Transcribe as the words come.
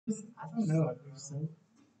I don't know. I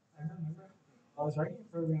remember I was writing a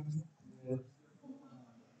program with I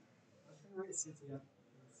was trying to write a CTF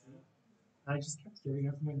in C, and I just kept giving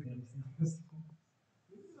up my grades. And I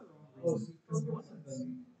was because one of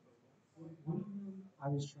them I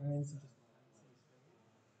was trying to just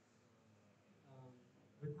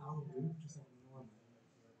without a loop, just like normal.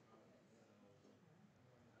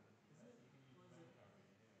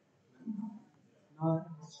 Not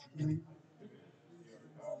street.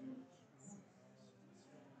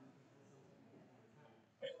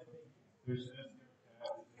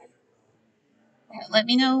 Let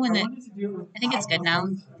me know when I it. wanted to do. I think it's good now.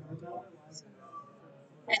 It.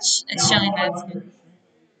 It's showing that it's good.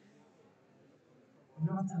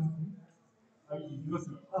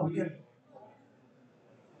 Oh, yeah.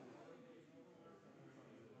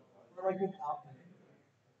 Or like without.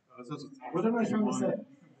 What am I trying to say?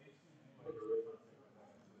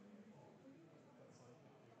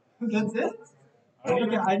 That's it?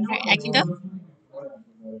 Okay, I know. Alright, I can go.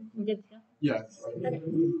 I'm good to go. Yeah.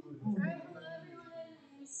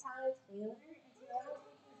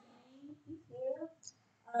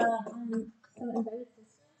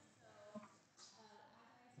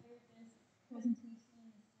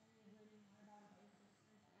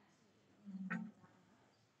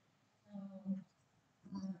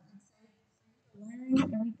 Learn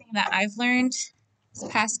everything that I've learned this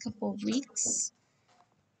past couple of weeks.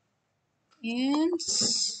 And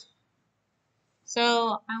so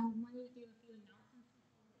I wanted to do a few announcements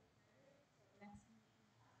before we get started. Next week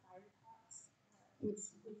we have fire talks, which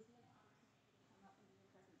gives you an opportunity to come up and do a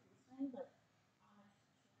presentation, but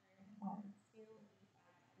on a scale of maybe 5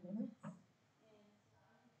 to 10 minutes. And so I would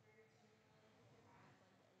encourage everyone if you have like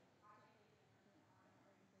a project that you're working on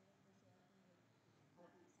or anything that you feel like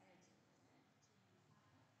you would be excited to present to use that and present the talk next week.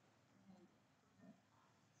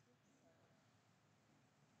 So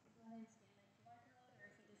go ahead and scan the QR code, or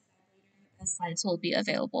if you decide later, the slides will be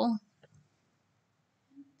available.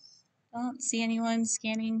 Don't see anyone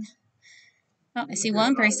scanning. Oh, I see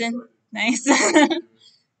one person. Nice.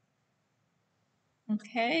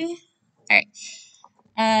 Okay. All right.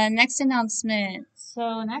 Next announcement.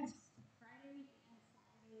 So next Friday and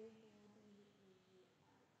Saturday there will be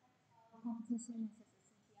a competition. It's just a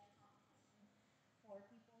CTS competition for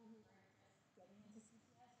people who are just getting into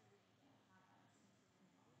CTS or maybe don't have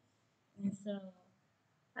CTS knowledge. And so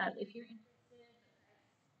if you're interested, the price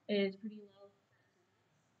is pretty low for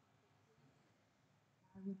students.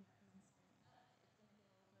 I would recommend signing up. It's going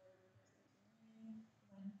to go over reverse engineering,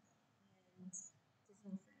 web, and digital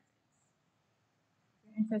forensics. If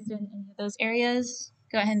you're interested in any of those areas,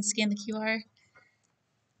 go ahead and scan the QR.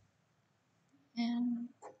 And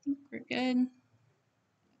I think we're good.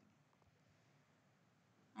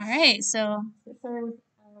 All right, so let's start with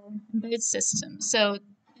embedded systems. So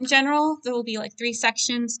in general, there will be like 3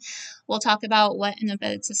 sections. We'll talk about what an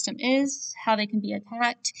embedded system is, how they can be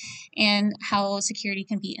attacked, and how security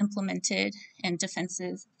can be implemented and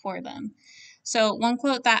defenses for them. So one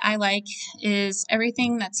quote that I like is,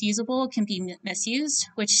 everything that's usable can be misused,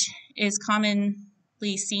 which is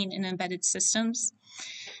commonly seen in embedded systems.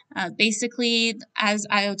 Basically, as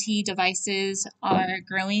IoT devices are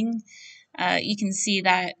growing, you can see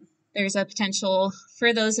that there's a potential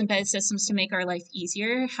for those embedded systems to make our life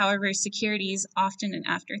easier. However, security is often an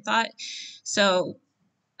afterthought. So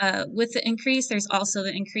with the increase, there's also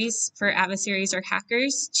the increase for adversaries or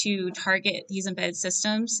hackers to target these embedded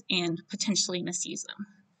systems and potentially misuse them.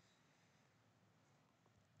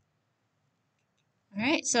 All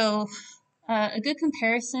right, so a good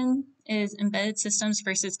comparison is embedded systems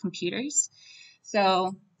versus computers.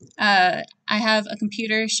 So I have a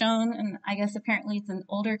computer shown, and I guess apparently it's an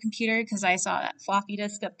older computer because I saw that floppy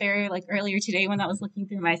disk up there like earlier today when I was looking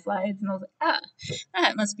through my slides, and I was like,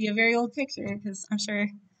 that must be a very old picture, because I'm sure,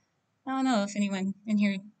 I don't know if anyone in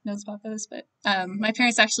here knows about those, but my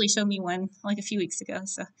parents actually showed me one like a few weeks ago.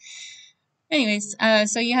 So anyways,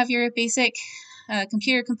 so you have your basic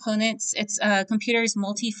computer components. It's computer is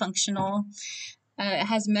multifunctional. It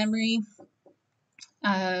has memory,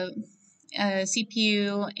 a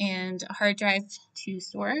CPU, and a hard drive to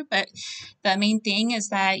store. But the main thing is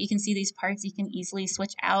that you can see these parts you can easily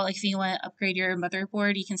switch out. Like if you want to upgrade your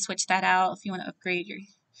motherboard, you can switch that out. If you want to upgrade your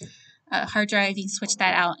hard drive, you can switch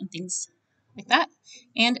that out and things like that.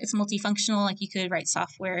 And it's multifunctional, like you could write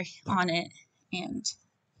software on it and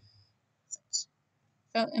such.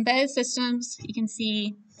 So embedded systems, you can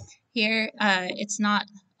see here, it's not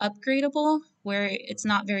upgradable, where it's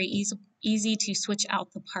not very easy to switch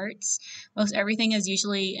out the parts. Most everything is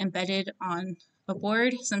usually embedded on a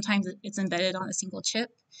board. Sometimes it's embedded on a single chip.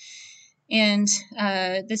 And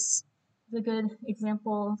this a good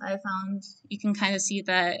example that I found. You can kind of see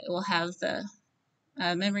that it will have the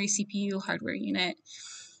memory, CPU, hardware unit.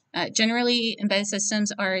 Generally, embedded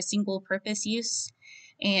systems are a single purpose use,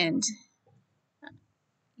 and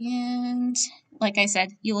like I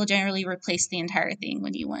said, you will generally replace the entire thing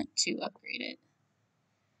when you want to upgrade it.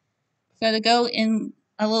 So to go in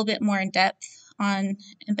a little bit more in depth on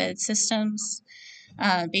embedded systems,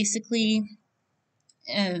 basically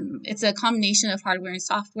it's a combination of hardware and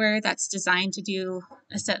software that's designed to do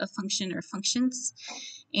a set of function or functions.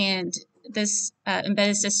 And this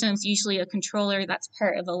embedded system is usually a controller that's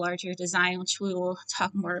part of a larger design, which we will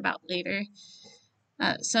talk more about later.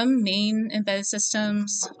 Some main embedded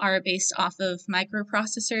systems are based off of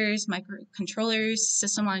microprocessors, microcontrollers,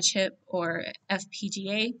 system on a chip, or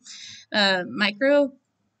FPGA.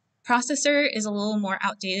 Microprocessor is a little more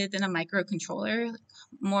outdated than a microcontroller.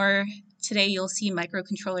 More today, you'll see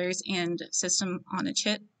microcontrollers and system on a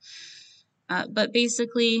chip. But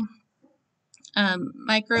basically,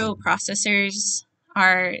 microprocessors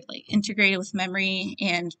are like integrated with memory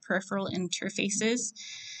and peripheral interfaces.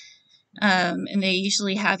 And they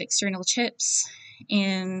usually have external chips,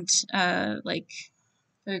 and like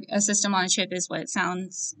a system on a chip is what it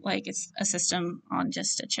sounds like. It's a system on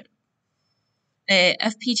just a chip. The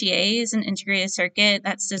FPGA is an integrated circuit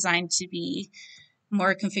that's designed to be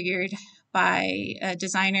more configured by a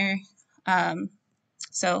designer,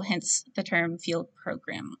 so hence the term field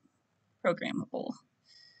programmable.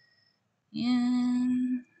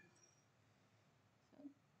 And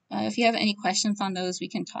if you have any questions on those, we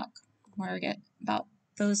can talk more about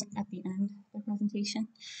those at the end of the presentation.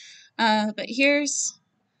 But here's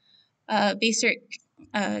a basic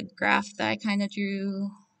graph that I kind of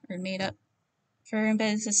drew or made up for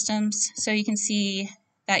embedded systems. So you can see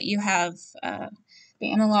that you have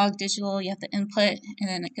the analog, digital, you have the input, and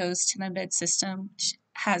then it goes to the embedded system, which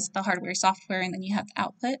has the hardware, software, and then you have the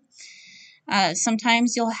output.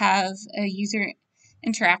 Sometimes you'll have a user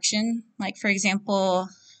interaction, like for example,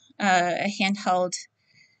 a handheld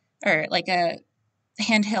or like a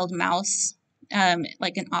handheld mouse,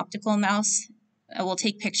 like an optical mouse, will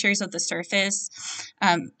take pictures of the surface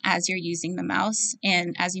as you're using the mouse,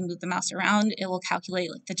 and as you move the mouse around, it will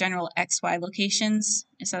calculate like the general XY locations.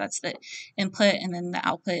 And so that's the input, and then the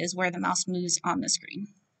output is where the mouse moves on the screen.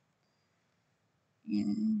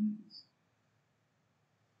 And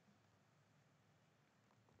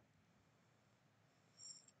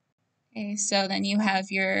okay, so then you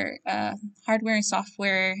have your hardware and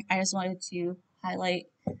software. I just wanted to highlight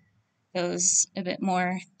those a bit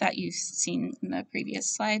more that you've seen in the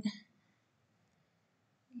previous slide.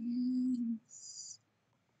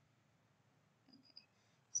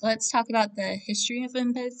 So let's talk about the history of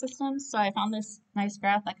embedded systems. So I found this nice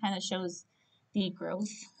graph that kind of shows the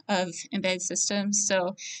growth of embedded systems.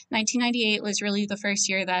 So 1998 was really the first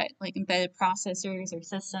year that like embedded processors or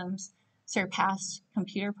systems surpassed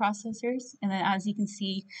computer processors. And then as you can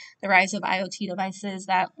see, the rise of IoT devices,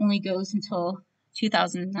 that only goes until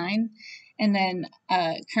 2009. And then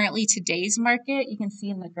currently today's market, you can see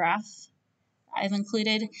in the graph I've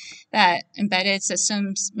included that embedded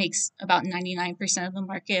systems makes about 99% of the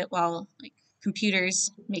market, while like computers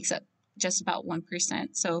makes up just about 1%.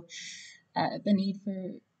 So the need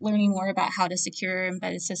for learning more about how to secure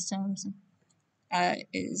embedded systems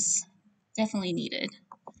is definitely needed.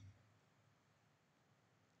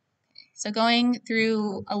 So going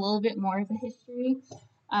through a little bit more of the history,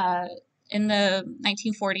 in the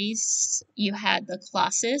 1940s, you had the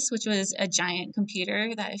Colossus, which was a giant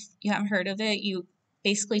computer that, if you haven't heard of it, you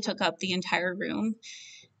basically took up the entire room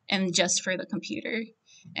and just for the computer.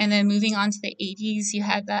 And then moving on to the 80s, you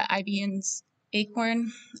had the IBM's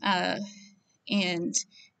Acorn. And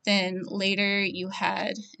then later you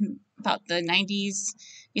had, in about the 90s,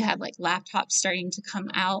 you had like laptops starting to come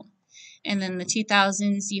out. And then the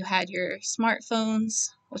 2000s, you had your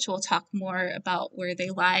smartphones, which we'll talk more about where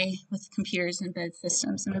they lie with computers and embedded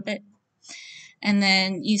systems in a bit. And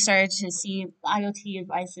then you started to see IoT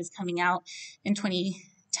devices coming out in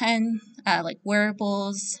 2010, like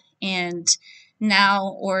wearables. And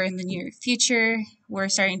now, or in the near future, we're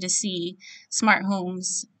starting to see smart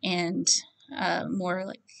homes and more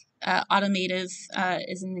like automotive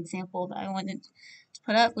is an example that I wanted to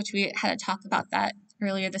put up, which we had to talk about that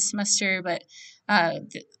earlier this semester, but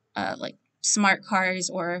like smart cars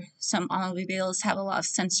or some automobiles have a lot of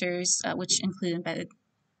sensors, which include embedded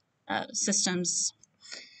systems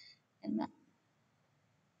in that.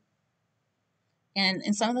 And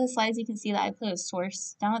in some of the slides, you can see that I put a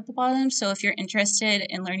source down at the bottom. So if you're interested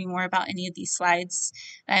in learning more about any of these slides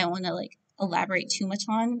that I don't want to like elaborate too much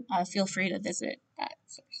on, feel free to visit that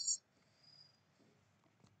source.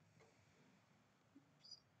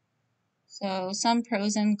 So some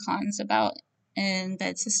pros and cons about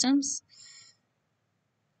embedded systems.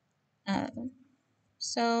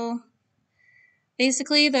 So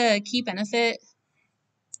basically the key benefit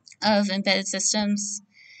of embedded systems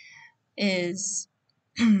is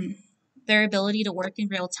their ability to work in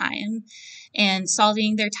real time and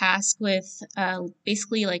solving their task with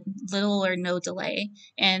basically like little or no delay.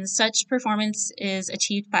 And such performance is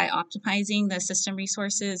achieved by optimizing the system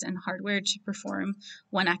resources and hardware to perform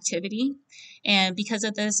one activity. And because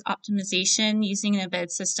of this optimization, using an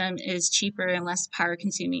embedded system is cheaper and less power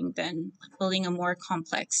consuming than building a more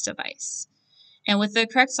complex device. And with the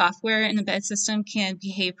correct software, an embedded system can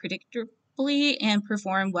behave predictably and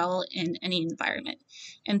perform well in any environment.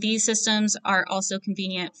 And these systems are also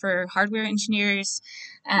convenient for hardware engineers,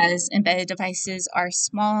 as embedded devices are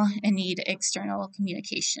small and need external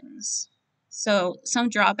communications. So some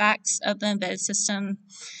drawbacks of the embedded system,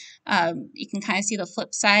 you can kind of see the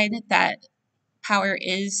flip side that power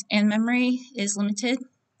is and memory is limited.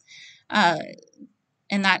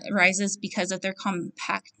 And that arises because of their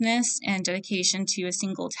compactness and dedication to a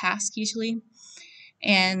single task usually.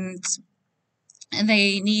 And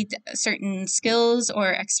they need certain skills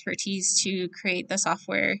or expertise to create the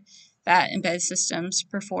software that embedded systems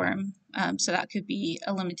perform. So that could be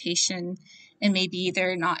a limitation, and maybe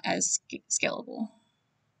they're not as scalable.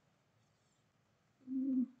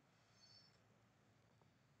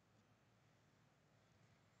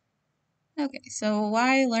 Okay, so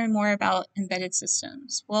why learn more about embedded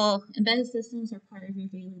systems? Well, embedded systems are part of your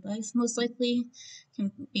daily life, most likely.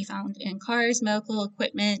 Can be found in cars, medical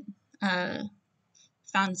equipment,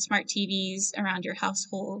 found smart TVs around your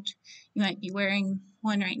household. You might be wearing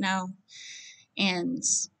one right now. And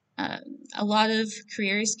a lot of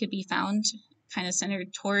careers could be found kind of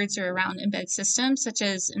centered towards or around embedded systems, such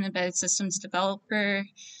as an embedded systems developer,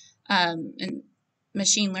 and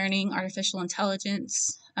machine learning, artificial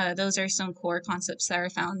intelligence. Those are some core concepts that are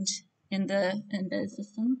found in the embedded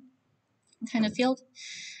system kind of field.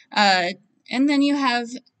 And then you have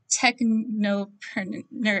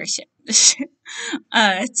technopreneurship.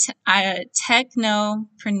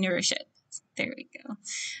 Technopreneurship. There we go.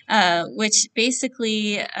 Which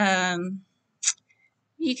basically,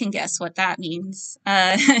 you can guess what that means.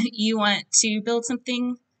 You want to build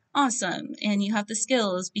something awesome, and you have the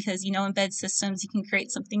skills because you know embed systems. You can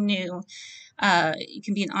create something new. You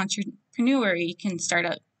can be an entrepreneur. You can start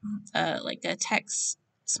up like a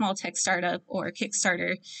small tech startup or a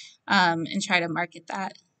Kickstarter, and try to market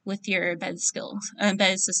that with your embedded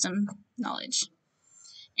system knowledge.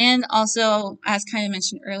 And also, as kind of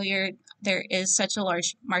mentioned earlier, there is such a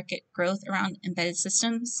large market growth around embedded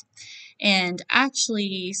systems. And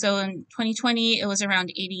actually, so in 2020, it was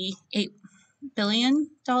around $88 billion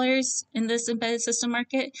in this embedded system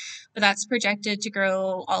market, but that's projected to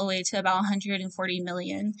grow all the way to about 140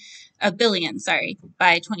 billion, by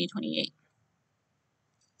 2028.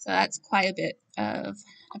 So that's quite a bit of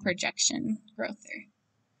a projection growth there.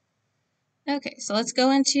 Okay, so let's go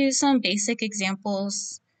into some basic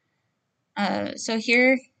examples. So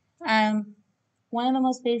here, one of the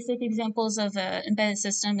most basic examples of an embedded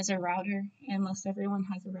system is a router, and most everyone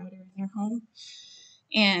has a router in their home.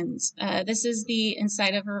 And this is the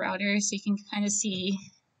inside of a router, so you can kind of see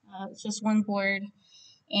it's just one board,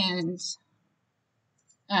 and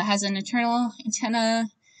has an internal antenna,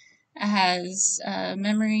 it has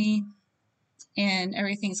memory, and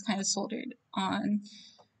everything's kind of soldered on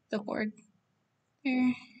the board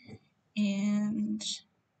there. And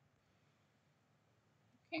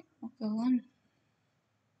okay, we'll go on.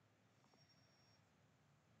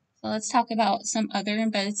 So let's talk about some other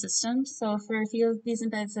embedded systems. So for a few of these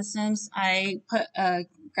embedded systems, I put a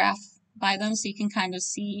graph by them so you can kind of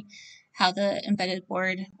see how the embedded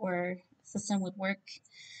board or system would work.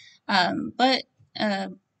 But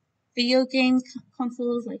video game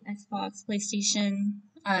consoles like Xbox, PlayStation,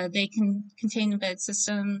 they can contain embedded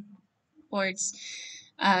system boards.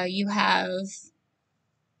 You have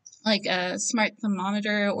like a smart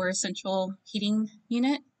thermometer or a central heating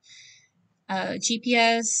unit,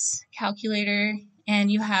 GPS, calculator,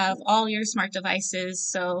 and you have all your smart devices.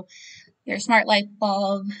 So your smart light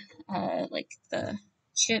bulb, like the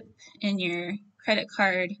chip in your credit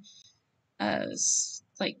card,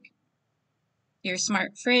 like your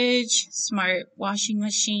smart fridge, smart washing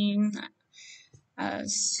machine,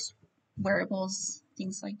 wearables,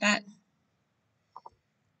 things like that.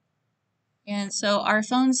 And so our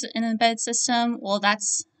phones in an embedded system, well,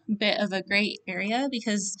 that's a bit of a gray area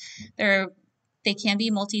because they can be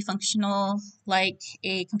multifunctional like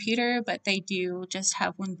a computer, but they do just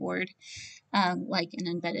have one board, like an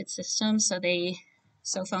embedded system. So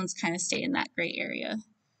phones kind of stay in that gray area.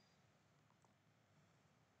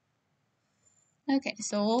 Okay,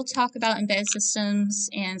 so we'll talk about embedded systems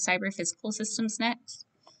and cyber physical systems next.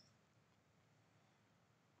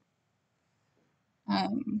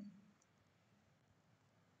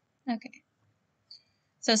 Okay,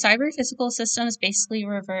 so cyber physical systems basically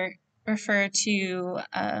refer to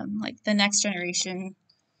like the next generation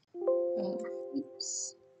of,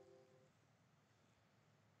 oops.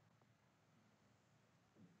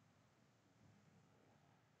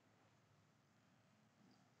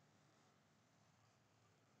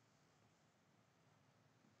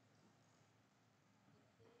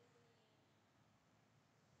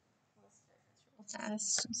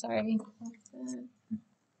 Fast. I'm sorry.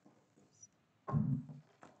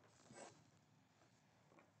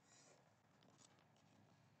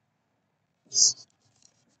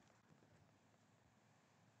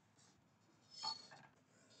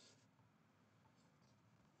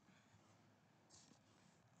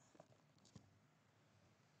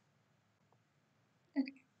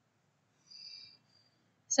 Okay.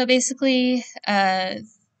 So basically,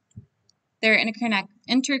 they're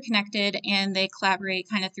interconnected and they collaborate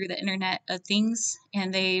kind of through the Internet of Things,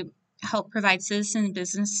 and they help provide citizen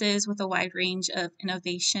businesses with a wide range of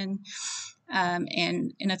innovation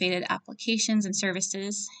and innovative applications and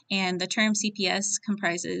services. And the term CPS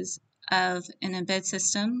comprises of an embedded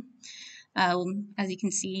system, as you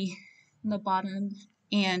can see in the bottom,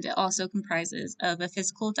 and it also comprises of a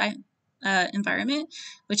physical environment,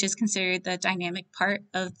 which is considered the dynamic part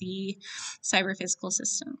of the cyber physical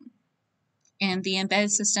system. And the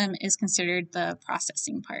embedded system is considered the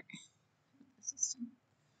processing part of the system.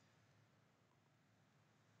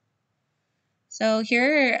 So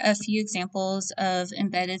here are a few examples of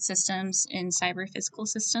embedded systems in cyber physical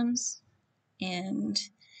systems. And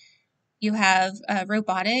you have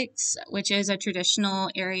robotics, which is a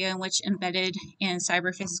traditional area in which embedded and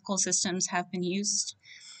cyber physical systems have been used.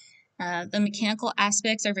 The mechanical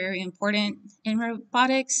aspects are very important in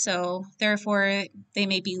robotics, so therefore they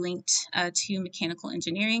may be linked to mechanical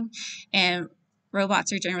engineering, and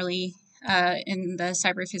robots are generally in the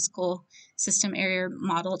cyber physical system area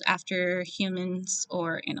modeled after humans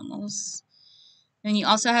or animals. Then you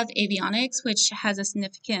also have avionics, which has a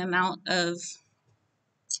significant amount of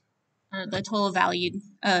the total value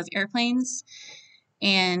of airplanes,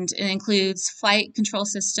 and it includes flight control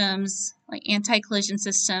systems, like anti-collision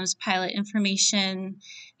systems, pilot information,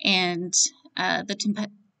 and the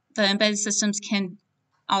embedded systems can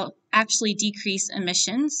actually decrease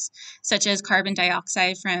emissions, such as carbon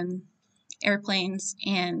dioxide from airplanes.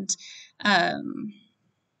 And then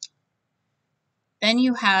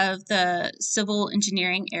you have the civil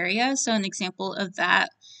engineering area. So an example of that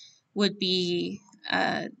would be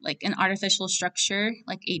like an artificial structure,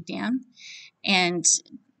 like a dam. And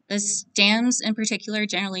this dams in particular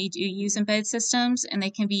generally do use embedded systems, and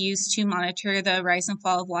they can be used to monitor the rise and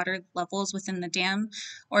fall of water levels within the dam,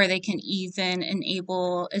 or they can even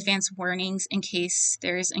enable advanced warnings in case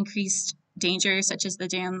there's increased danger, such as the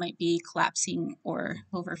dam might be collapsing or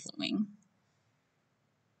overflowing.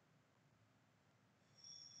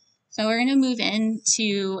 So we're going to move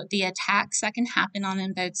into the attacks that can happen on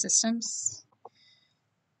embedded systems.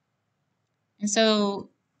 And so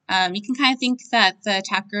you can kind of think that the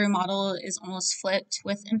attacker model is almost flipped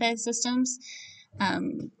with embedded systems.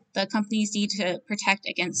 The companies need to protect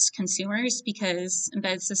against consumers because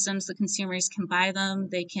embedded systems, the consumers can buy them.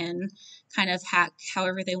 They can kind of hack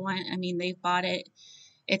however they want. I mean, they've bought it.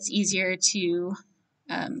 It's easier to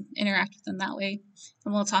interact with them that way.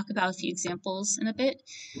 And we'll talk about a few examples in a bit.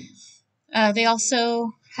 They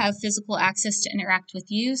also have physical access to interact with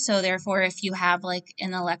you. So therefore, if you have like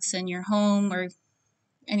an Alexa in your home or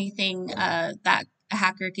anything that a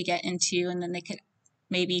hacker could get into, and then they could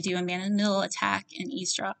maybe do a man-in-the-middle attack and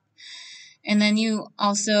eavesdrop. And then you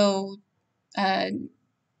also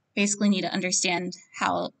basically need to understand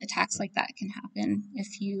how attacks like that can happen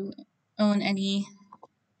if you own any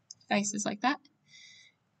devices like that.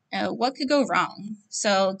 What could go wrong?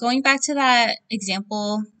 So going back to that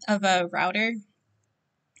example of a router,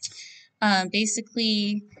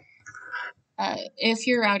 basically if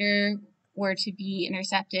your router were to be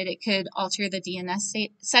intercepted, it could alter the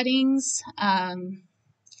DNS settings.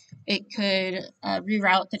 It could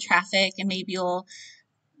reroute the traffic, and maybe you'll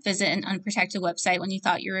visit an unprotected website when you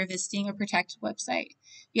thought you were visiting a protected website.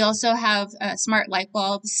 You also have smart light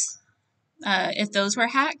bulbs. If those were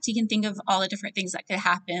hacked, you can think of all the different things that could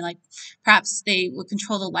happen. Like perhaps they would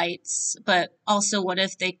control the lights, but also what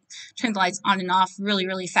if they turned the lights on and off really,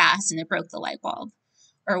 really fast and it broke the light bulb?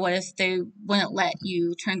 Or what if they wouldn't let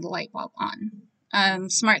you turn the light bulb on?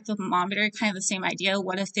 smart thermometer, kind of the same idea.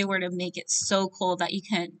 What if they were to make it so cold that you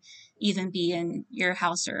couldn't even be in your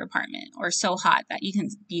house or apartment, or so hot that you can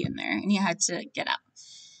be in there and you had to get out?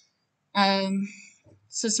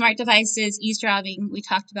 So smart devices, eavesdropping, we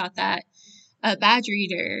talked about that. A badge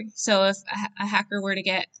reader. So if a hacker were to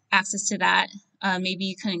get access to that, maybe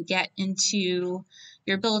you couldn't get into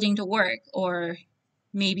your building to work, or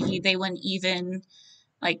maybe they wouldn't even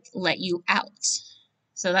like let you out.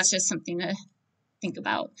 So that's just something to think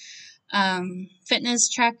about. Fitness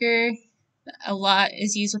tracker, a lot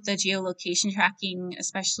is used with the geolocation tracking,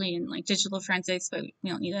 especially in like digital forensics, but we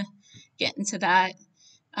don't need to get into that.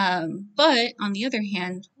 But on the other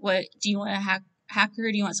hand, what do you want a hacker?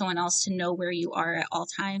 Or do you want someone else to know where you are at all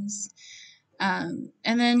times? And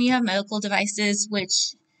then you have medical devices,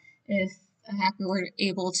 which if a hacker were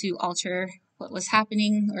able to alter what was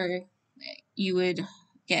happening, or you would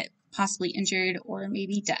get possibly injured, or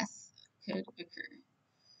maybe death could occur.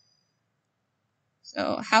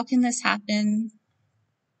 So how can this happen?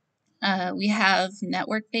 We have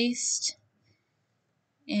network-based,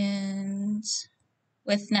 and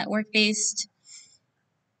with network-based,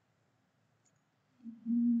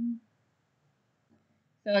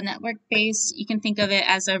 so network-based, you can think of it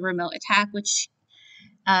as a remote attack, which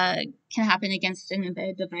can happen against an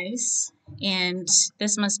embedded device, and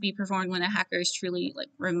this must be performed when a hacker is truly like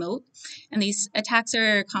remote. And these attacks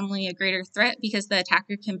are commonly a greater threat because the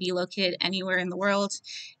attacker can be located anywhere in the world,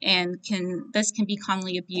 and this can be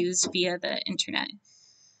commonly abused via the internet.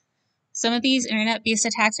 Some of these internet-based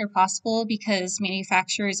attacks are possible because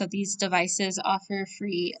manufacturers of these devices offer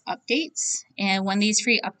free updates, and when these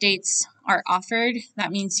free updates are offered,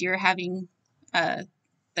 that means you're having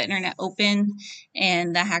the internet open,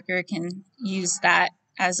 and the hacker can use that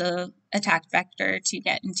as a attack vector to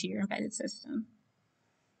get into your embedded system.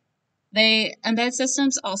 Embedded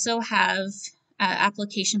systems also have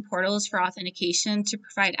application portals for authentication to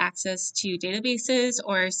provide access to databases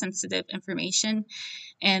or sensitive information,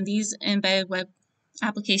 and these embedded web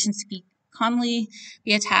applications can commonly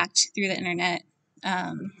be attacked through the internet.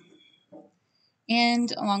 And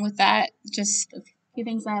along with that, just a few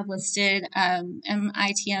things I have listed.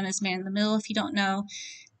 MITM is man in the middle, if you don't know.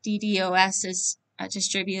 DDoS is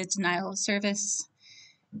distributed denial of service.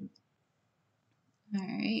 All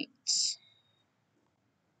right.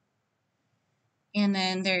 And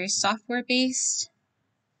then there's software-based.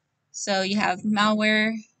 So you have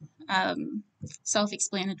malware,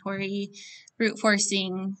 self-explanatory, brute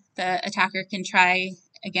forcing. The attacker can try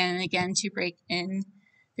again and again to break in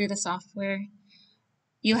through the software.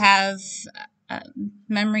 You have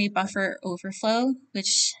memory buffer overflow,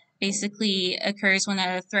 which basically occurs when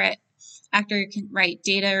a threat actor can write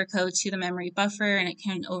data or code to the memory buffer, and it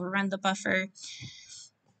can overrun the buffer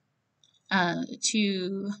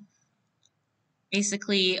to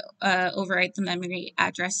basically overwrite the memory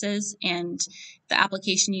addresses, and the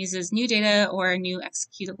application uses new data or new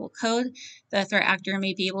executable code. The threat actor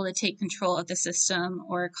may be able to take control of the system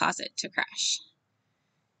or cause it to crash.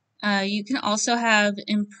 You can also have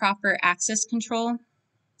improper access control,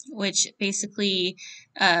 which basically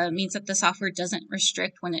means that the software doesn't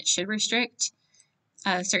restrict when it should restrict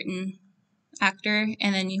a certain actor.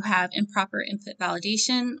 And then you have improper input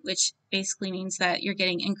validation, which basically means that you're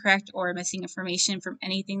getting incorrect or missing information from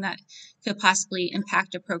anything that could possibly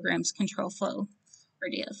impact a program's control flow or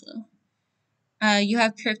data flow. You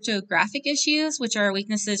have cryptographic issues, which are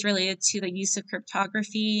weaknesses related to the use of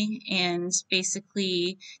cryptography and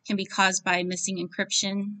basically can be caused by missing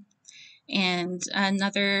encryption. And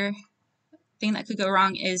another thing that could go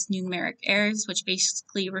wrong is numeric errors, which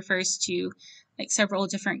basically refers to like several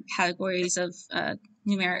different categories of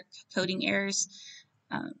numeric coding errors,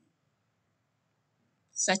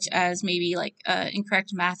 such as maybe like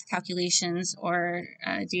incorrect math calculations or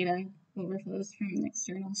data overflows from an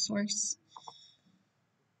external source.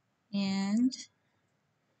 And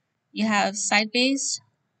you have side-based.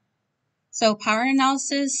 So power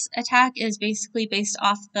analysis attack is basically based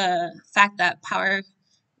off the fact that power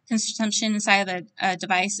consumption inside of a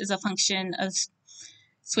device is a function of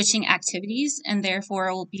switching activities, and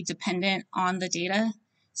therefore will be dependent on the data.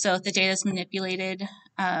 So if the data is manipulated,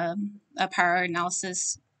 a power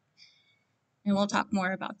analysis, and we'll talk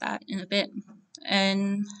more about that in a bit.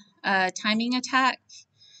 And timing attack,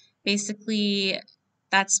 basically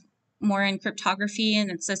that's more in cryptography, and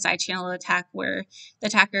it's a side channel attack where the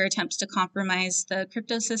attacker attempts to compromise the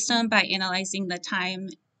crypto system by analyzing the time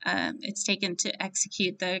it's taken to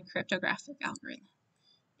execute the cryptographic algorithm.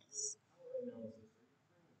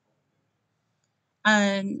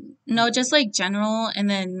 No, just like general, and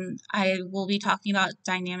then I will be talking about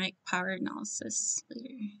dynamic power analysis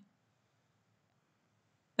later.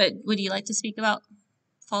 But would you like to speak about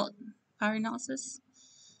fault power analysis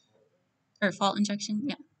or fault injection?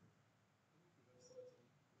 Yeah,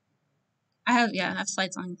 I have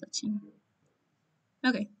slides on glitching.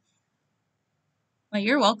 Okay, like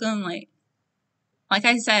you're welcome. Like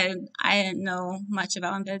I said, I didn't know much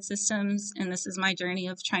about embedded systems, and this is my journey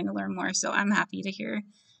of trying to learn more. So I'm happy to hear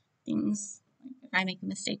things if I make a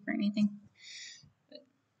mistake or anything.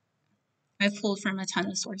 I've pulled from a ton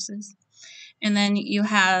of sources. And then you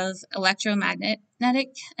have electromagnetic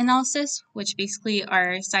analysis, which basically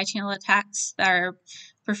are side channel attacks that are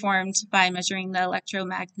performed by measuring the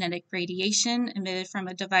electromagnetic radiation emitted from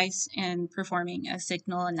a device and performing a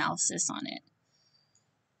signal analysis on it.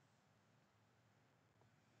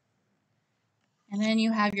 And then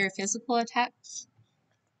you have your physical attacks.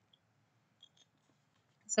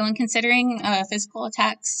 So when considering physical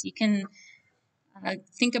attacks, you can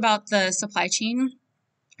think about the supply chain.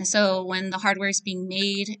 So when the hardware is being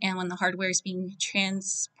made and when the hardware is being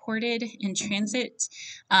transported in transit,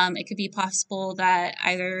 it could be possible that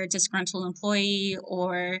either a disgruntled employee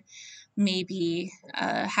or maybe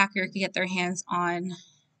a hacker could get their hands on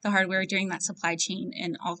the hardware during that supply chain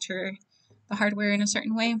and alter the hardware in a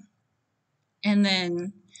certain way. And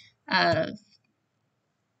then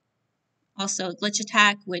also glitch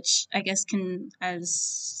attack, which I guess can,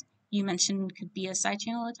 as you mentioned, could be a side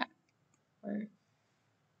channel attack. Or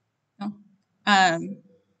no?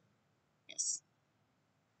 Yes.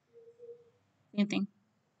 Same thing.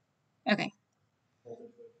 Okay.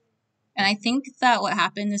 And I think that what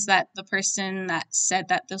happened is that the person that said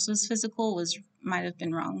that this was physical might have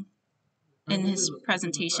been wrong in his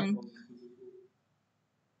presentation.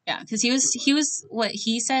 Yeah, because he was what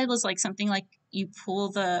he said was like something like you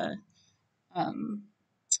pull the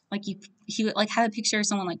like he like had a picture of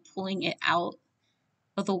someone like pulling it out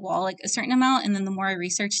of the wall like a certain amount, and then the more I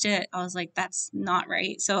researched it, I was like, that's not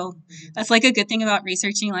right. So that's like a good thing about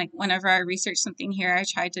researching. Like whenever I research something here, I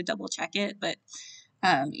try to double check it. But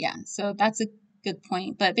yeah, so that's a good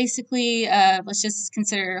point. But basically, let's just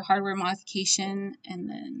consider hardware modification and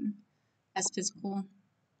then as physical.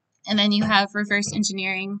 And then you have reverse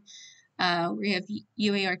engineering. We have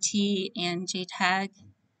UART and JTAG,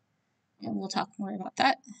 and we'll talk more about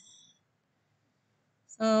that.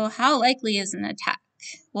 So how likely is an attack?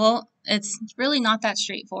 Well, it's really not that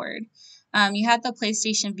straightforward. You had the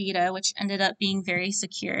PlayStation Vita, which ended up being very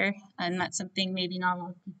secure, and that's something maybe not a lot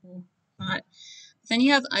of people thought. Then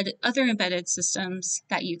you have other embedded systems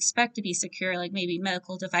that you expect to be secure, like maybe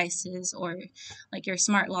medical devices or like your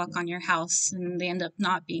smart lock on your house, and they end up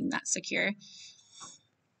not being that secure.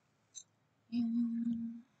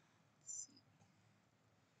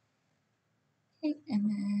 Okay, and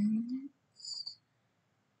then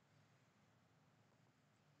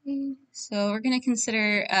so we're going to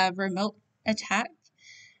consider a remote attack.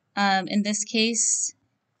 In this case,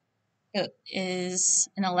 it is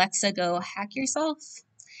an Alexa Go hack yourself.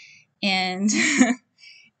 And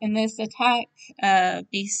in this attack,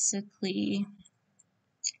 basically,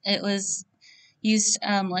 it was used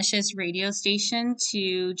a malicious radio station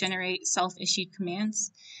to generate self-issued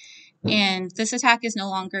commands. And this attack is no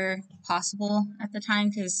longer possible at the time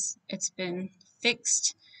because it's been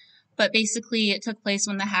fixed. But basically, it took place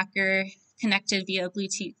when the hacker connected via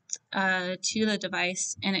Bluetooth to the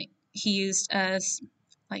device, and he used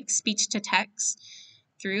like speech to text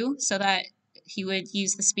through, so that he would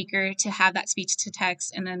use the speaker to have that speech to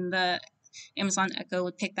text, and then the Amazon Echo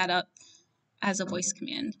would pick that up as a voice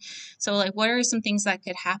command. So, like, what are some things that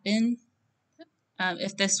could happen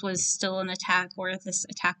if this was still an attack, or if this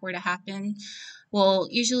attack were to happen? Well,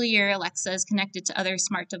 usually your Alexa is connected to other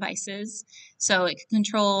smart devices, so it can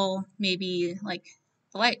control maybe like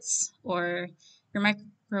the lights or your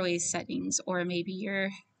microwave settings or maybe your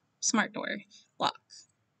smart door lock.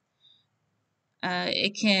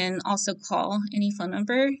 It can also call any phone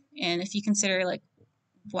number, and if you consider like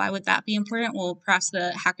why would that be important? Well, perhaps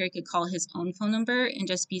the hacker could call his own phone number and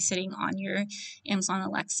just be sitting on your Amazon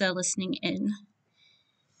Alexa listening in.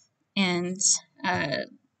 And at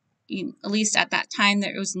least at that time,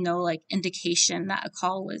 there was no like indication that a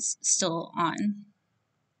call was still on.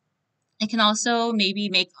 It can also maybe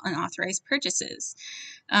make unauthorized purchases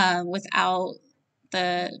without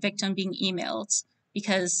the victim being emailed,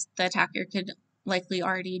 because the attacker could likely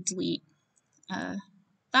already delete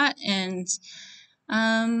that. And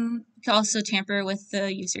it can also tamper with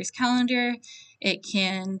the user's calendar. It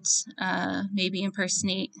can maybe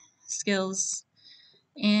impersonate skills,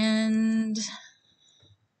 and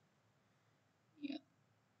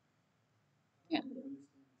yeah.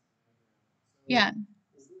 Yeah.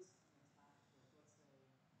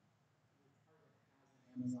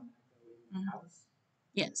 Amazon Echo in your house.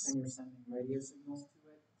 Yes. and you're sending radio signals to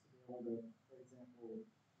it to be able to, for example,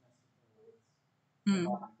 mess with the loads, like Mm.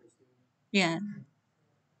 all hackers do. Yeah. Okay.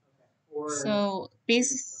 Or So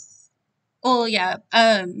oh yeah.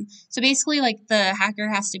 So basically, like the hacker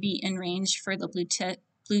has to be in range for the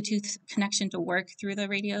Bluetooth connection to work through the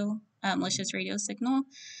malicious radio signal.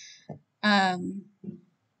 Um,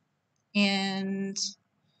 and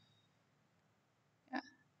yeah,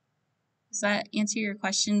 does that answer your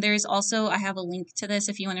question? There's also I have a link to this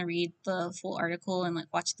if you want to read the full article and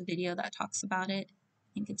like watch the video that talks about it. I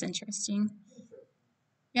think it's interesting.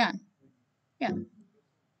 Yeah. Yeah.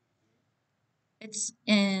 It's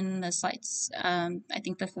in the slides. I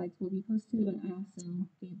think the slides will be posted, but I also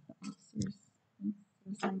gave the officers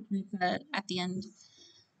the slide links at the end,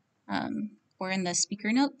 or in the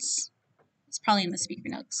speaker notes. It's probably in the speaker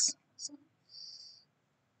notes. So,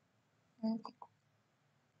 okay.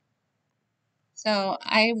 So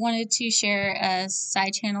I wanted to share a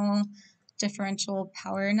side channel differential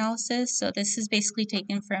power analysis. So this is basically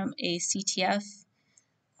taken from a CTF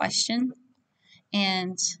question,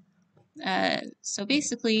 and so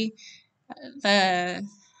basically the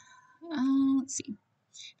let's see.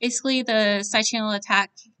 Basically, the side channel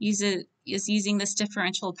attack is using this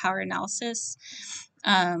differential power analysis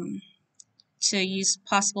to use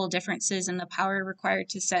possible differences in the power required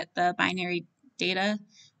to set the binary data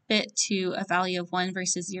bit to a value of 1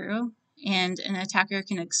 versus 0. And an attacker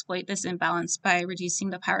can exploit this imbalance by reducing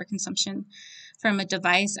the power consumption from a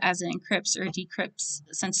device as it encrypts or decrypts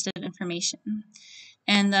sensitive information.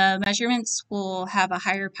 And the measurements will have a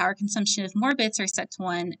higher power consumption if more bits are set to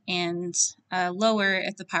 1 and lower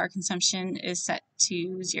if the power consumption is set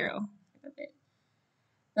to 0.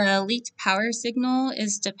 The leaked power signal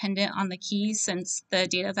is dependent on the key since the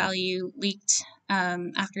data value leaked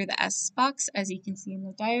after the S box, as you can see in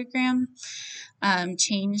the diagram,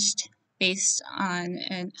 changed based on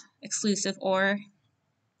an exclusive OR.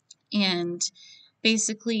 And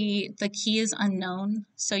basically, the key is unknown,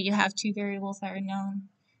 so you have two variables that are known,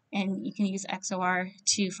 and you can use XOR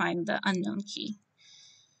to find the unknown key.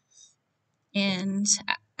 And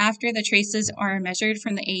after the traces are measured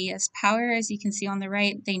from the AES power, as you can see on the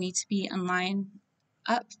right, they need to be in line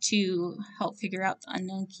up to help figure out the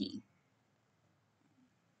unknown key.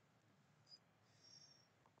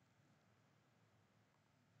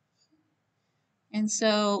 And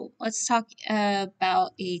so let's talk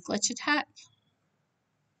about a glitch attack.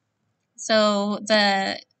 So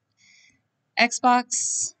the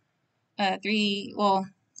Xbox 3, well,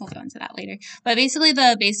 we'll go into that later. But basically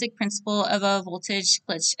the basic principle of a voltage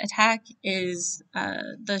glitch attack is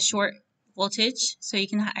the short voltage. So you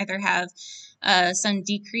can either have some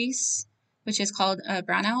decrease, which is called a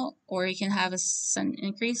brownout, or you can have a some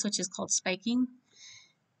increase, which is called spiking.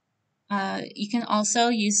 You can also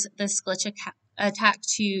use this glitch attack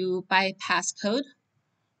to bypass code.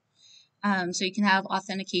 So you can have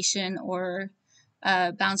authentication or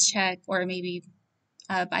bounce check or maybe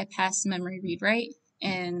bypass memory read-write.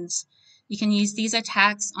 And you can use these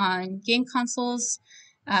attacks on game consoles.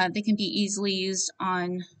 They can be easily used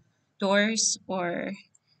on doors or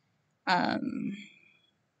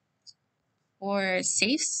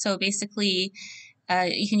safes. So basically,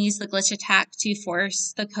 you can use the glitch attack to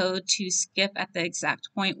force the code to skip at the exact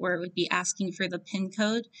point where it would be asking for the PIN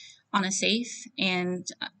code on a safe, and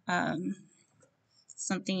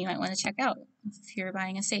something you might want to check out if you're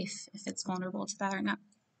buying a safe, if it's vulnerable to that or not.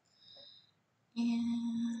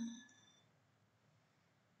 And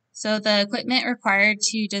so the equipment required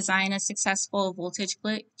to design a successful voltage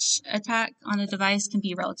glitch attack on a device can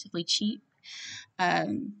be relatively cheap.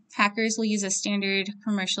 Hackers will use a standard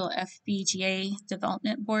commercial FPGA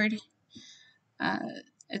development board.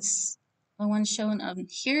 It's the one shown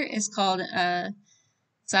here is called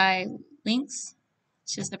Xilinx,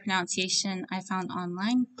 which is the pronunciation I found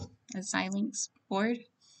online, a Xilinx board.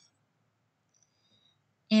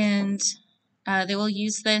 And they will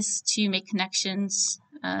use this to make connections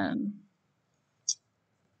and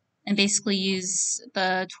basically use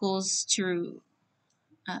the tools to,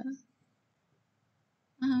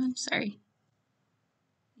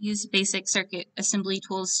 use basic circuit assembly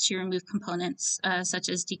tools to remove components such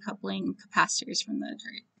as decoupling capacitors from the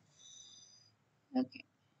target. Okay.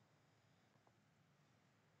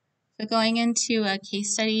 So going into a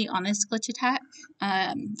case study on this glitch attack,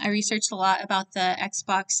 I researched a lot about the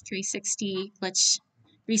Xbox 360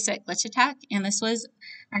 reset glitch attack, and this was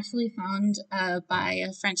actually found by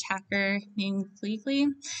a French hacker named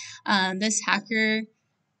Gligli. This hacker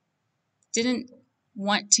didn't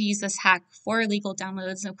want to use this hack for illegal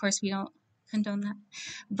downloads. Of course, we don't condone that,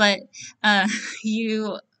 but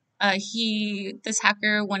you this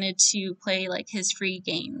hacker wanted to play like his free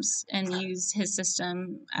games and use his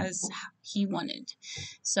system as he wanted.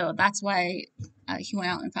 So that's why he went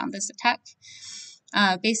out and found this attack.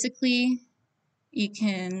 Basically, you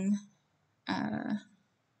can,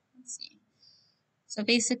 let's see. So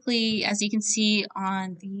basically, as you can see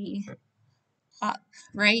on the top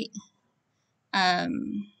right,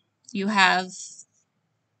 you have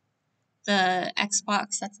the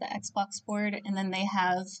Xbox, that's the Xbox board, and then they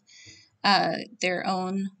have their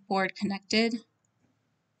own board connected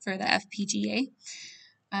for the FPGA.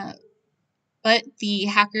 But the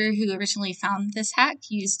hacker who originally found this hack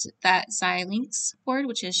used that Xilinx board,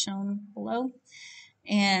 which is shown below.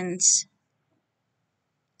 And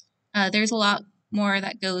there's a lot more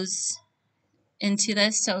that goes into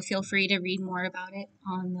this, so feel free to read more about it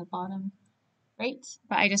on the bottom right.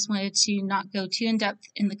 But I just wanted to not go too in-depth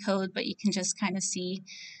in the code, but you can just kind of see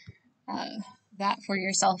that for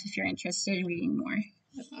yourself if you're interested in reading more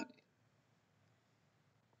about it.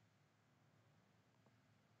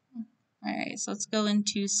 All right, so let's go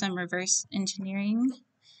into some reverse engineering.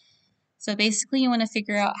 So basically, you want to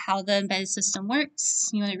figure out how the embedded system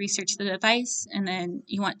works. You want to research the device, and then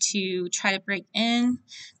you want to try to break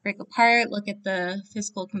apart, look at the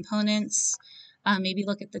physical components, maybe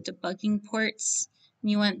look at the debugging ports.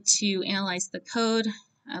 You want to analyze the code,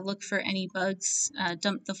 look for any bugs,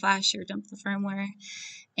 dump the flash or dump the firmware,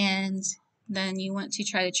 and then you want to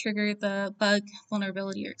try to trigger the bug,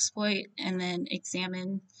 vulnerability, or exploit, and then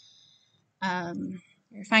examine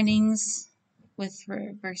your findings with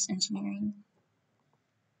reverse engineering.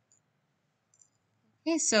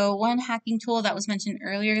 Okay, so one hacking tool that was mentioned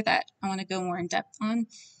earlier that I want to go more in depth on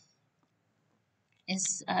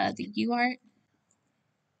is the UART,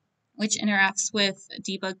 which interacts with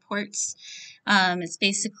debug ports. It's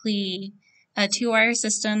basically a two-wire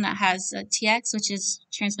system that has a TX, which is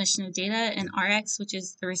transmission of data, and RX, which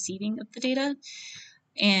is the receiving of the data.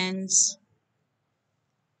 And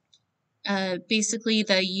basically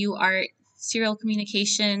the UART serial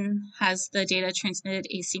communication has the data transmitted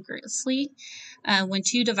asynchronously. When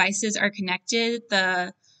two devices are connected,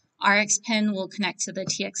 the RX pin will connect to the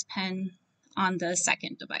TX pin on the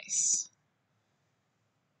second device.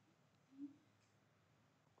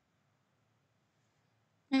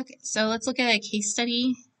 Okay, so let's look at a case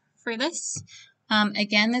study for this.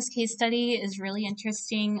 Again, this case study is really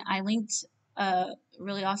interesting. I linked a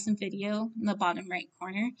really awesome video in the bottom right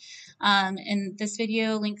corner. And this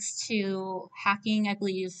video links to hacking, I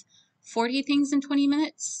believe, 40 things in 20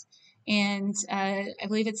 minutes. And I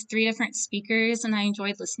believe it's 3 different speakers, and I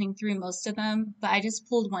enjoyed listening through most of them, but I just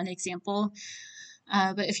pulled one example.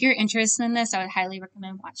 But if you're interested in this, I would highly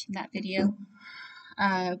recommend watching that video.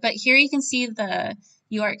 But here you can see the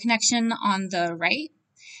UART connection on the right,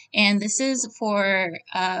 and this is for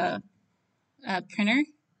a printer.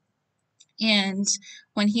 And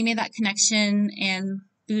when he made that connection and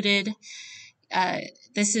booted,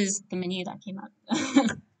 this is the menu that came up.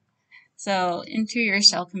 So enter your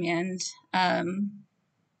shell command.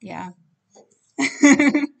 Yeah.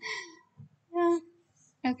 Yeah.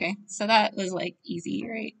 Okay, so that was like easy,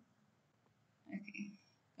 right? Okay,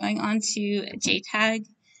 going on to JTAG.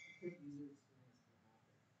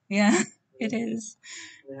 Yeah, it is.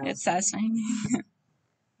 It's satisfying.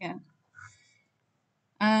 Yeah.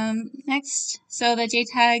 Next, so the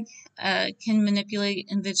JTAG can manipulate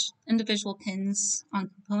individual pins on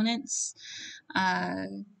components,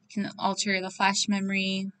 can alter the flash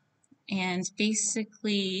memory, and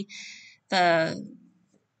basically the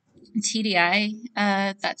TDI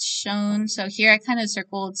that's shown. So here I kind of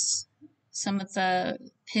circled some of the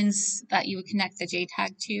pins that you would connect the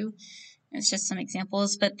JTAG to. It's just some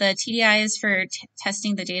examples, but the TDI is for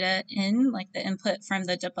testing the data in, like the input from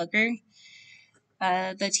the debugger.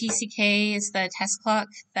 The TCK is the test clock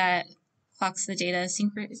that clocks the data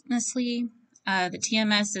synchronously. The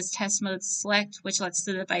TMS is test mode select, which lets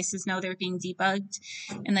the devices know they're being debugged.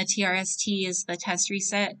 And the TRST is the test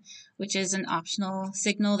reset, which is an optional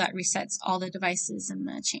signal that resets all the devices in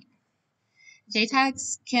the chain.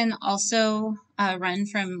 JTAGs can also run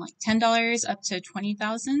from like $10 up to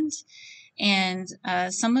 $20,000. And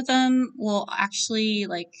some of them will actually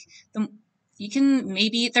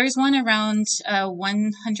there's one around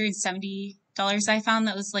 $170 I found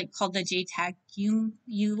that was like called the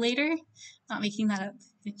JTAGulator. Not making that up,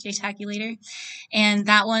 JTAGulator. And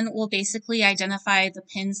that one will basically identify the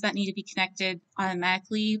pins that need to be connected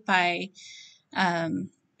automatically by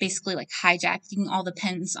basically like hijacking all the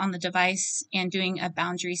pins on the device and doing a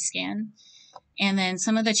boundary scan. And then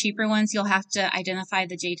some of the cheaper ones, you'll have to identify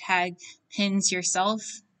the JTAG pins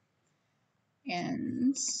yourself.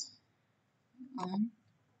 And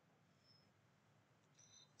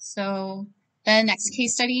So the next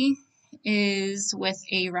case study is with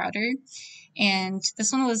a router, and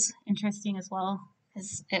this one was interesting as well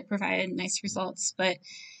because it provided nice results. But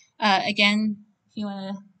again, if you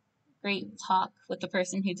want a great talk with the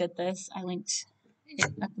person who did this, I linked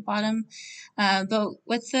it at the bottom. But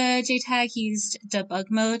with the JTAG, he used debug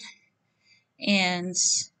mode, and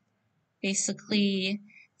basically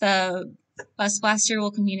the bus blaster will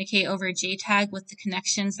communicate over JTAG with the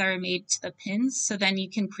connections that are made to the pins. So then you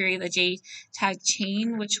can query the JTAG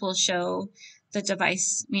chain, which will show the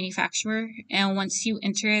device manufacturer. And once you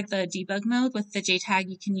enter the debug mode with the JTAG,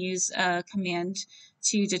 you can use a command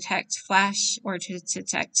to detect flash or to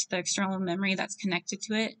detect the external memory that's connected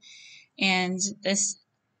to it. And this,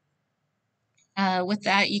 with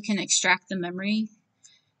that, you can extract the memory.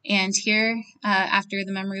 And here, after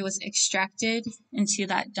the memory was extracted into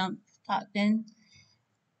that dump.bin,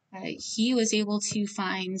 he was able to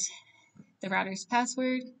find the router's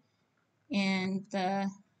password and the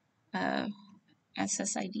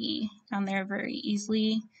SSID down there very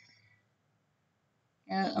easily,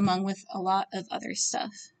 among with a lot of other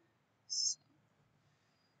stuff. So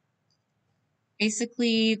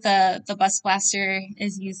basically, the bus blaster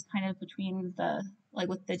is used kind of between the, like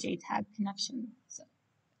with the JTAG connection. So,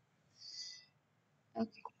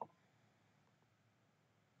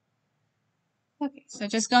 okay, so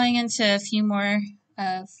just going into a few more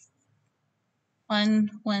fun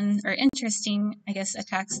or interesting, I guess,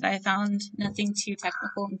 attacks that I found. Nothing too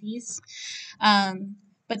technical in these.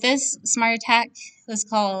 But this smart attack was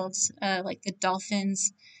called like the dolphin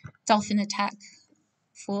attack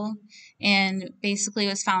fool, and basically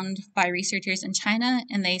was found by researchers in China,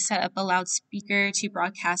 and they set up a loudspeaker to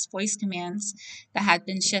broadcast voice commands that had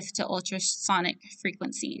been shifted to ultrasonic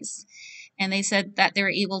frequencies. And they said that they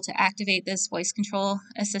were able to activate this voice control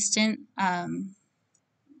assistant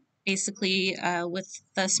basically with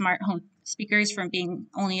the smart home speakers from being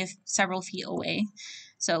only several feet away.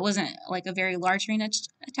 So it wasn't like a very large range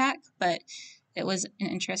attack, but it was an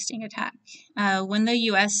interesting attack. When the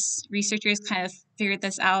US researchers kind of figured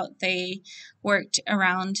this out, they worked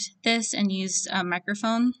around this and used a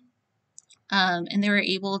microphone, and they were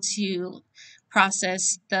able to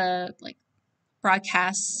process the like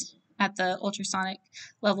broadcasts at the ultrasonic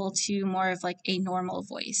level to more of like a normal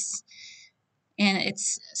voice. And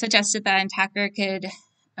it's suggested that an attacker could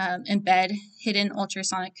embed hidden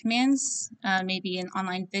ultrasonic commands, maybe in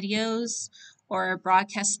online videos, or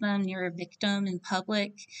broadcast them near a victim in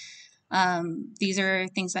public. These are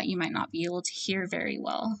things that you might not be able to hear very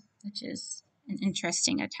well, which is an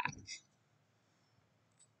interesting attack.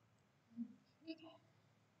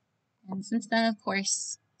 And since then, of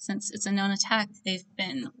course, since it's a known attack, they've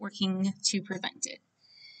been working to prevent it.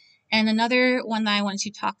 And another one that I wanted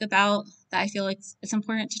to talk about that I feel like it's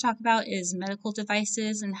important to talk about is medical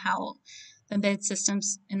devices and how the embedded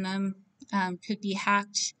systems in them could be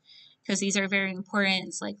hacked, because these are very important.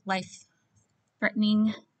 It's like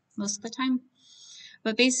life-threatening most of the time.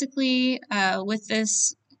 But basically, with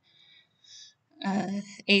this,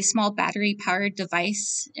 a small battery-powered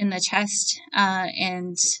device in the chest,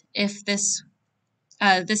 and if this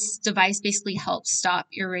device basically helps stop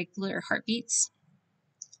irregular heartbeats.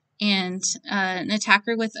 And an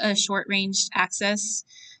attacker with a short-range access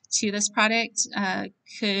to this product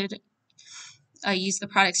could use the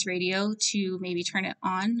product's radio to maybe turn it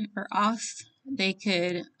on or off. They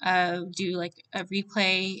could do like a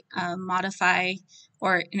replay, modify,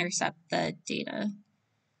 or intercept the data.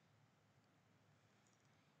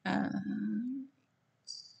 All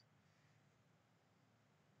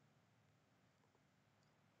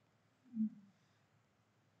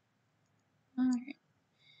right.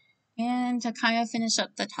 And to kind of finish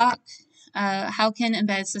up the talk, how can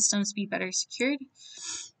embedded systems be better secured?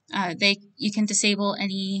 You can disable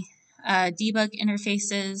any debug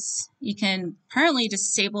interfaces. You can currently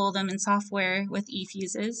disable them in software with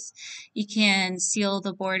eFuses. You can seal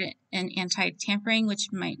the board in anti-tampering, which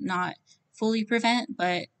might not fully prevent,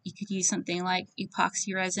 but you could use something like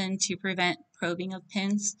epoxy resin to prevent probing of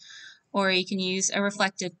pins. Or you can use a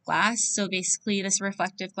reflective glass. So basically this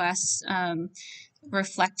reflective glass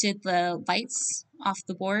reflected the lights off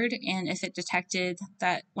the board, and if it detected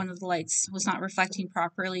that one of the lights was not reflecting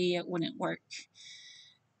properly, it wouldn't work.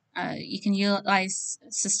 You can utilize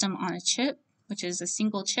system on a chip, which is a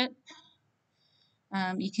single chip.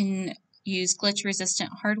 You can use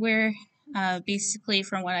glitch-resistant hardware. Basically,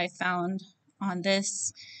 from what I found on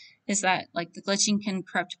this, is that like the glitching can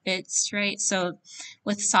corrupt bits, right? So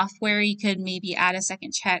with software, you could maybe add a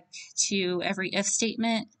second check to every if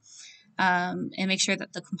statement, and make sure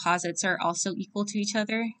that the composites are also equal to each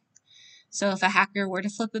other. So if a hacker were to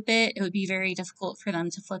flip a bit, it would be very difficult for them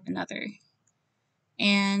to flip another.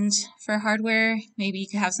 And for hardware, maybe you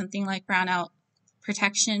could have something like brownout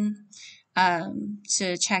protection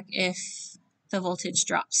to check if the voltage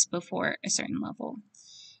drops before a certain level.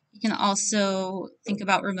 You can also think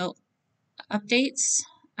about remote updates,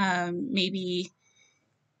 maybe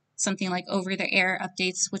something like over-the-air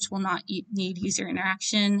updates, which will not need user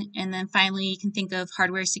interaction. And then finally, you can think of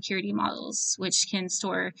hardware security models, which can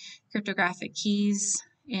store cryptographic keys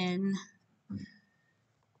in.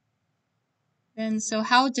 And so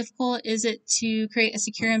how difficult is it to create a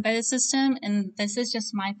secure embedded system? And this is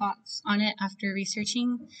just my thoughts on it after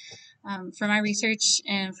researching. From my research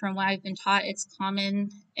and from what I've been taught, it's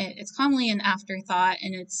commonly an afterthought,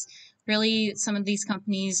 and it's really some of these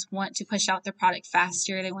companies want to push out their product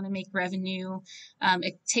faster. They want to make revenue.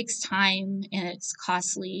 It takes time and it's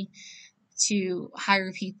costly to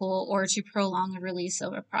hire people or to prolong the release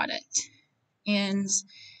of a product. And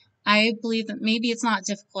I believe that maybe it's not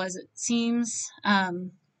difficult as it seems,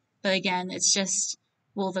 but again, it's just,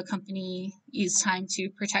 will the company use time to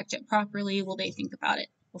protect it properly? Will they think about it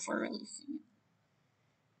before releasing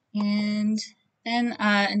it? And then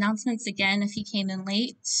announcements again if you came in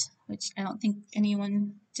late, which I don't think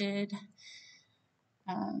anyone did.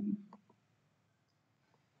 And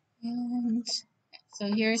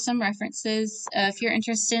so here are some references. If you're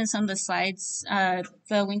interested in some of the slides,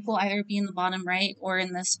 the link will either be in the bottom right or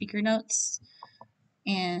in the speaker notes.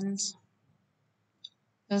 And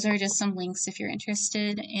those are just some links if you're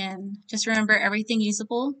interested. And just remember, everything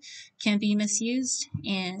usable can be misused.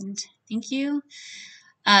 And thank you.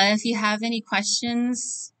 If you have any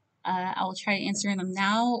questions, I will try to answer them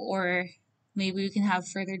now, or maybe we can have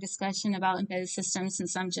further discussion about embedded systems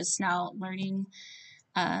since I'm just now learning,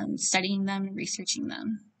 studying them, and researching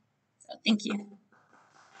them. So thank you.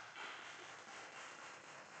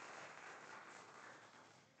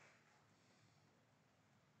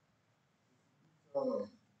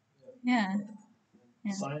 Yeah.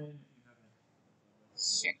 Yeah.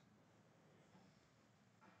 Sure.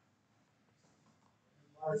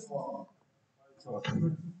 In high school, I worked on a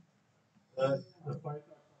project that required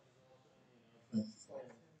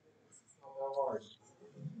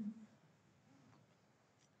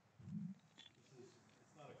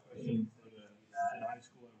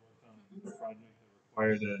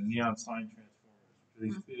neon sign transformers, which are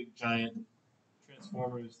these big, giant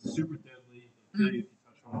transformers, super deadly, they kill you if you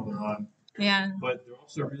touch one while they're on. Yeah. But they're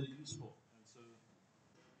also really useful. And so there are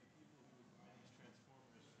people who manage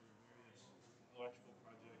transformers for various electrical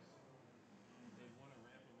projects, and they want to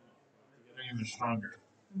ramp them up to get them even stronger.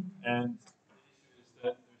 And the issue is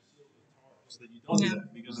that they're sealed with tar, so that you don't do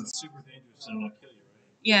that because it's super dangerous and it'll kill you, right?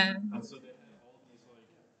 Yeah. And so they had all these like,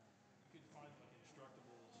 you could find like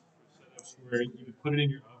instructables for setups where you would put it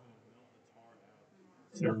in your oven and melt the tar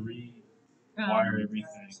out to rewire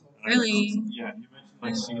everything. Really? Yeah, you mentioned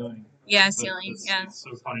like sealing. Yeah, But sealing. Yeah. It's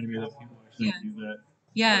so funny to me that people actually do that.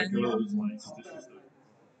 Yeah. Go to those lengths to just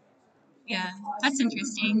Yeah. That's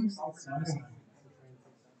interesting.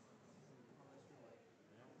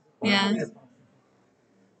 Yeah.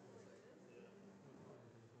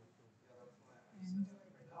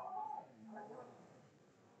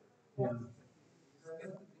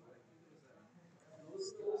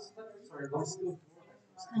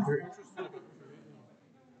 You're interested about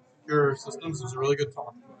your systems is a really good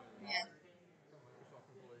talk. Yeah.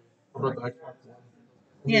 About the Xbox One.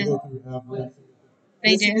 Yeah. Go through everything.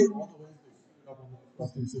 They do. All the ways they screwed up on the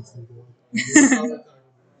Xbox 360.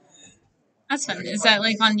 That's fun. Is that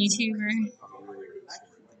like on YouTube or?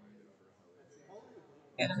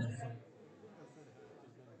 Yeah.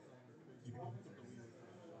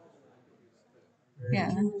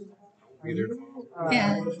 Yeah.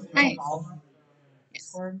 Yeah. Hi.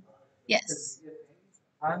 Yes. Yes.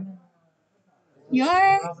 You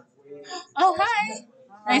are? Oh, hi.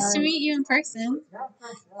 Nice to meet you in person.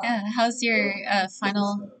 Yeah. How's your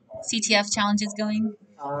final CTF challenges going?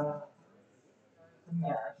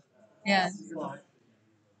 Yeah.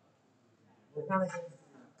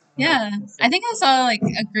 Yeah. I think I saw like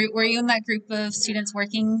a group. Were you in that group of students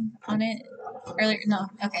working on it earlier? No.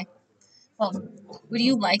 Okay. Well, would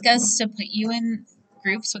you like us to put you in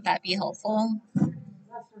groups? Would that be helpful?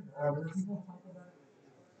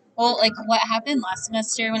 Well, like what happened last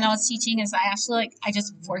semester when I was teaching is I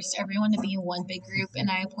just forced everyone to be in one big group and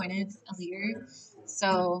I appointed a leader.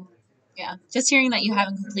 So yeah, just hearing that you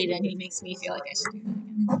haven't completed any makes me feel like I should do that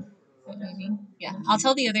again. But maybe, yeah, I'll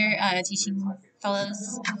tell the other teaching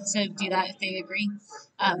fellows to do that if they agree.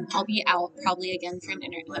 I'll be out probably again for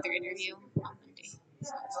another interview on Monday.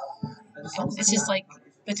 So, yeah, it's just like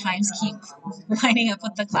the times keep lining up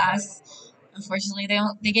with the class. unfortunately,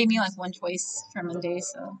 they gave me like one choice for Monday,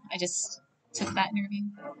 so I just took that interview.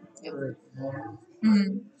 Yep.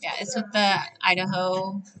 Yeah, it's with the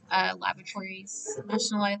Idaho Laboratories,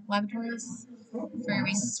 National Laboratories for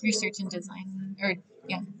Research and Design, or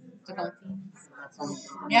yeah, developing.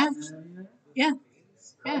 Yeah, yeah,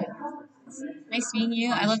 yeah. Nice meeting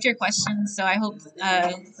you. I loved your questions, so I hope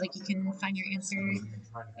like you can find your answer.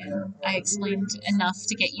 And I explained enough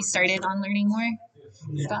to get you started on learning more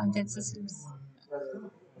about embedded systems.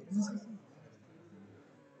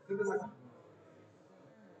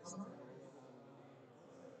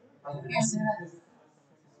 Yeah,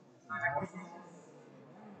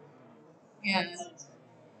 yeah,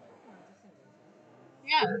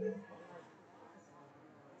 yeah.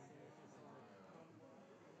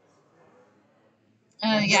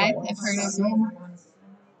 Yeah, I've heard of it.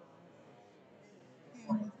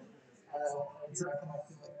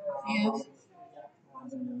 Yeah,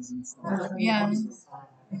 yeah,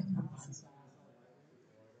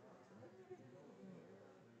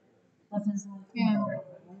 yeah,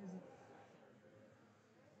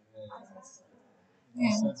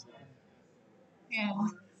 yeah, yeah.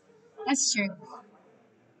 That's true.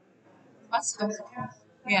 That's cool.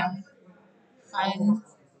 Yeah, fun.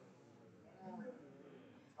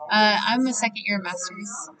 I'm a second year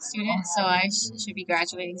master's student, so I should be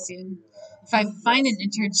graduating soon. If I find an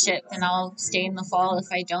internship, then I'll stay in the fall. If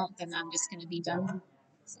I don't, then I'm just going to be done.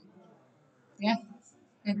 So, yeah.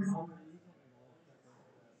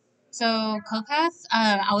 So CoPath,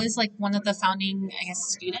 I was like one of the founding, I guess,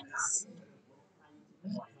 students.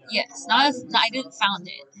 Yes, not a, I didn't found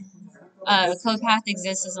it. CodePath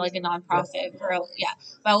exists as like a nonprofit for yeah,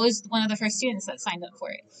 but I was one of the first students that signed up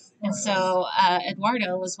for it. And so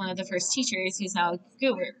Eduardo was one of the first teachers who's now a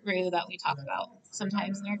guru that we talk about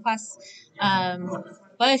sometimes in our class.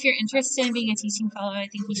 But if you're interested in being a teaching fellow, I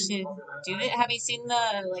think you should do it. Have you seen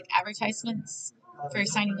the like advertisements for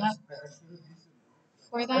signing up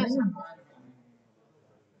for that?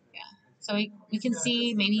 Yeah. So we can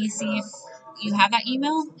see if you have that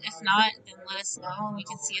email. If not, then let us know and we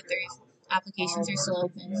can see if there's applications are still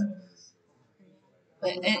open.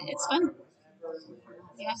 But it's fun.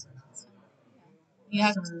 Yeah. You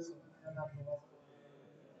have to,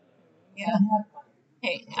 yeah.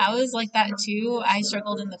 Hey, I was like that too. I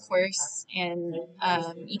struggled in the course, and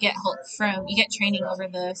you get help from you get training over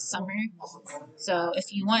the summer. So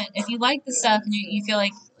if you like the stuff and you feel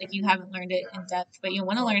like you haven't learned it in depth, but you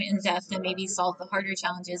want to learn it in depth and maybe solve the harder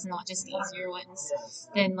challenges and not just the easier ones,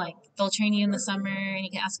 then like they'll train you in the summer and you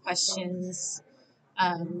can ask questions.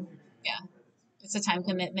 Yeah, it's a time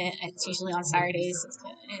commitment. It's usually on Saturdays.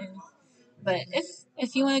 But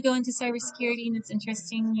if you want to go into cybersecurity and it's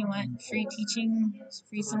interesting, you want free teaching,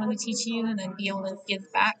 free someone to teach you, and then be able to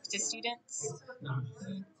give back to students,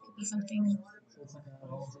 could be something.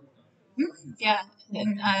 Yeah,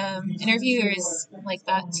 and interviewers like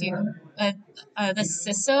that too. The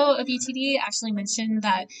CISO of UTD actually mentioned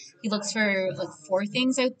that he looks for like four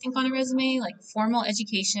things I think on a resume, like formal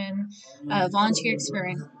education, volunteer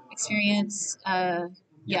experience,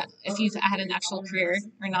 yeah, if you've had an actual career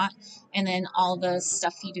or not, and then all the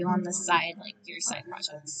stuff you do on the side, like your side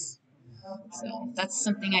projects. So that's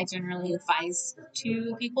something I generally advise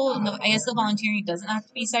to people. No, I guess the volunteering doesn't have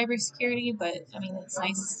to be cybersecurity, but I mean it's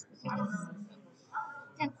nice.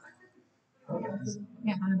 Yeah.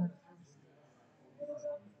 Yeah.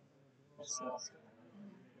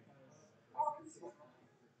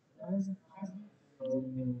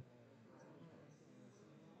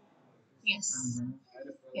 Yes.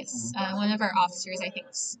 Yes. One of our officers, I think,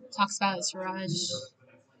 talks about it, Raj.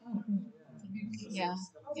 Yeah.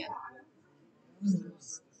 Yeah.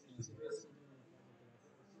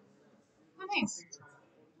 Oh, nice.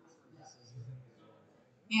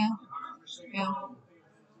 Yeah. Yeah.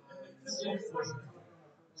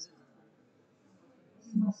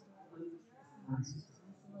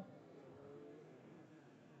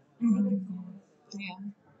 Mhm. Yeah.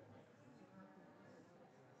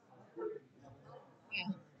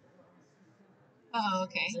 Yeah. Oh,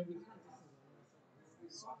 okay.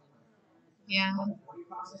 Yeah.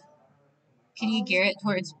 Can you gear it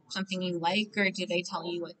towards something you like, or do they tell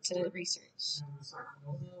you what to research?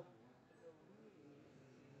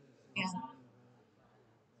 Yeah.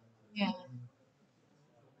 Yeah.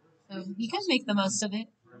 So you can make the most of it.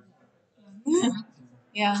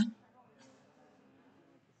 Yeah.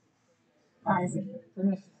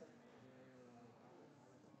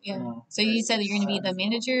 Yeah. So you said that you're going to be the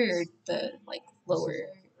manager or the like lower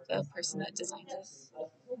the person that designed it.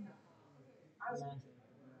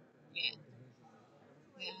 Yeah.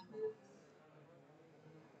 Yeah.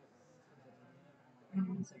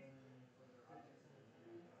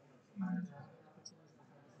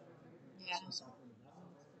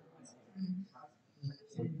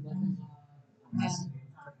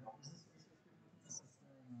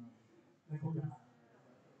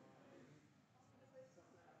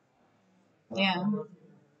 Yeah,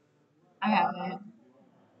 I have it.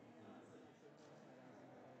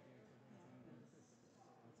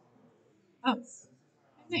 Oh,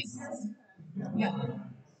 nice. Yeah,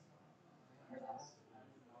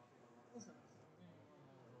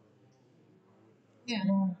 yeah,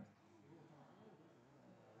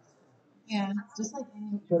 yeah, Just like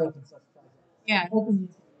any good open source project. yeah. Open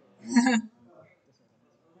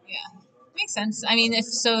Yeah, makes sense. I mean, if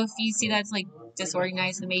you see that's like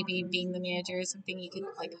disorganized, then maybe being the manager is something you could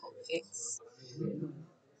like help fix.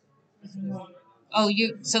 Oh,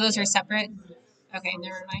 so those are separate? Okay,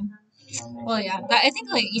 never mind. Well, yeah, but I think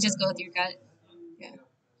like you just go with your gut. Yeah.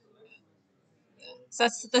 So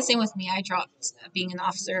that's the same with me. I dropped being an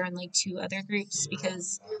officer in like two other groups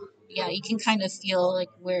because, yeah, you can kind of feel like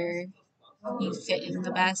where you fit in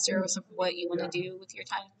the best or what you want to do with your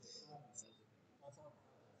time.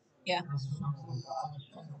 Yeah.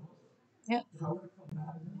 Yep. Well,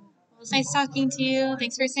 it was nice talking to you.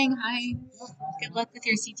 Thanks for saying hi. Good luck with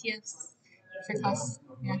your CTFs for class.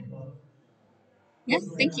 Yeah. Yeah,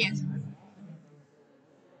 thank you.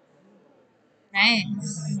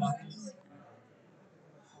 Nice.